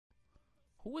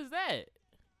Who is that?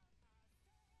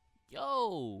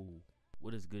 Yo,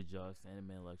 what is good, y'all? It's the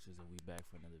Anime Lectures, and we back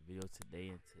for another video today.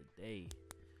 And today,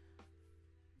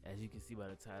 as you can see by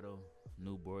the title,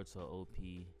 new Boruto OP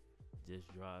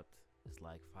just dropped. It's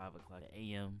like 5 o'clock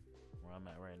a.m. where I'm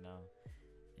at right now,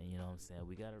 and you know what I'm saying,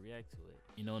 we gotta react to it.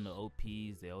 You know, in the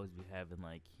OPs, they always be having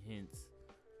like hints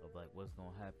of like what's gonna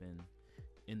happen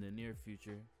in the near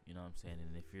future, you know what I'm saying.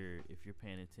 And if you're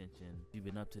paying attention, you've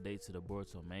been up to date to the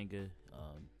Boruto manga,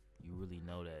 you really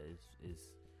know that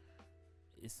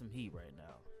it's some heat right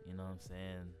now, you know what I'm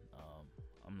saying.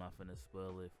 I'm not finna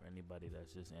spoil it for anybody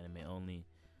that's just anime only,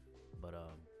 but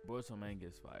Boruto manga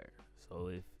is fire.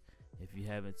 So if you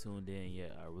haven't tuned in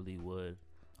yet, I really would.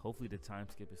 Hopefully the time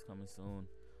skip is coming soon,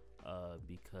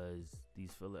 because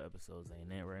these filler episodes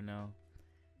ain't it right now,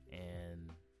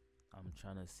 and I'm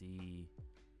trying to see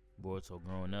Boruto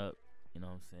growing up, you know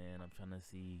what I'm saying. I'm trying to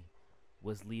see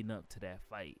what's leading up to that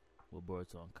fight with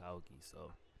Boruto and Kaoki.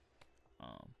 So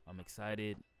I'm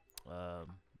excited.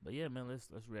 But yeah, man, let's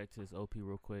react to this OP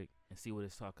real quick and see what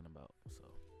it's talking about. So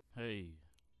hey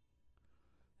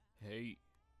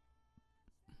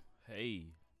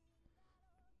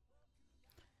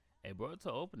Boruto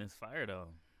open is fire though,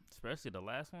 especially the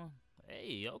last one.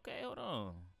 Hey, okay, hold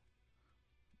on.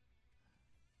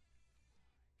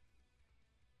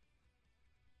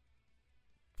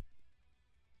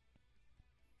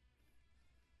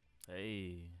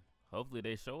 Hey, hopefully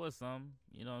they show us some,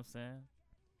 you know what I'm saying.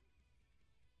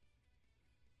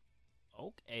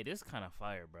 Okay, this kind of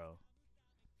fire, bro.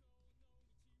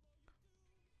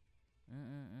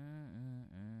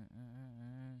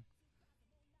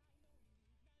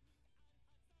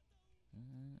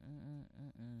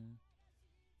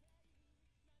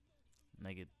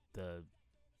 Nigga,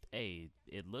 hey,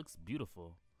 it looks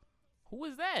beautiful. Who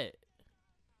is that?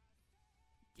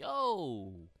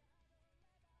 Yo,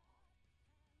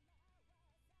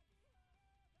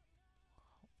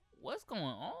 what's going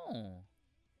on?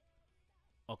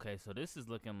 Okay, so this is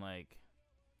looking like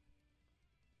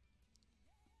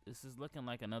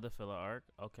another filler arc.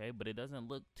 Okay, but it doesn't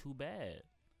look too bad.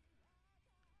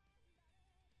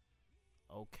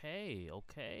 Okay.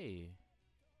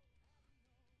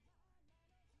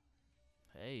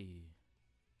 Hey.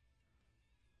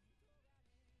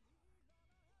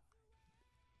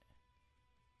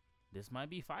 This might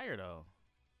be fire though.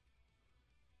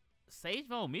 Sage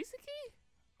Mode Misaki?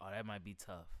 Oh, that might be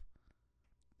tough.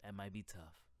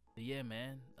 But yeah,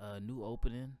 man, new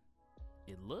opening.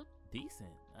 It looked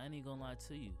decent. I ain't even gonna lie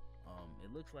to you.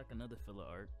 It looks like another filler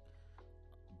arc,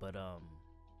 but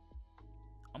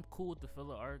I'm cool with the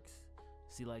filler arcs.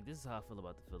 See, like, this is how I feel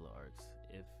about the filler arcs.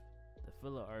 If the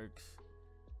filler arcs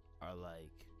are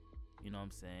like, you know what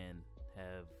I'm saying,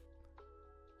 have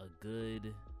a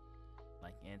good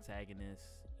like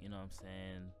antagonist, you know what I'm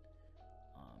saying,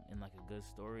 and like a good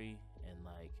story, and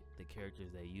like the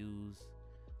characters they use,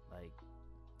 like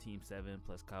Team 7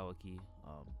 plus Kawaki,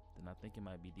 then I think it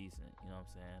might be decent, you know what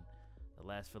I'm saying. The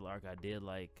last filler arc I did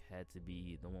like had to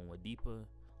be the one with Deepa.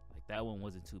 Like, that one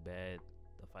wasn't too bad.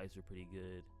 The fights were pretty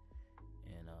good,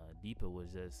 and Deepa was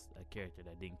just a character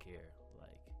that didn't care.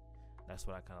 Like, that's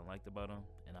what I kind of liked about him,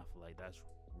 and I feel like that's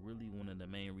really one of the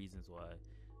main reasons why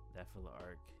that filler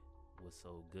arc was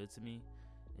so good to me.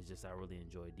 It's just I really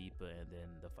enjoyed Deepa, and then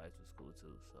the fights was cool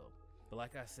too. So, but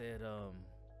like I said,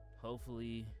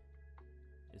 hopefully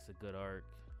it's a good arc.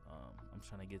 I'm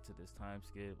trying to get to this time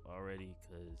skip already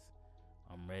because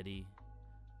I'm ready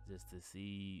just to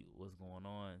see what's going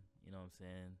on, you know what I'm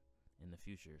saying, in the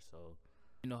future. So,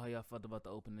 you know how y'all felt about the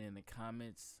opening in the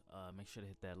comments. Make sure to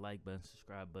hit that like button,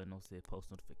 subscribe button, also hit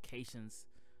post notifications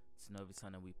to know every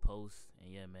time that we post.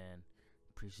 And yeah, man,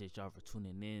 appreciate y'all for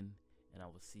tuning in, and I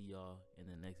will see y'all in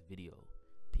the next video.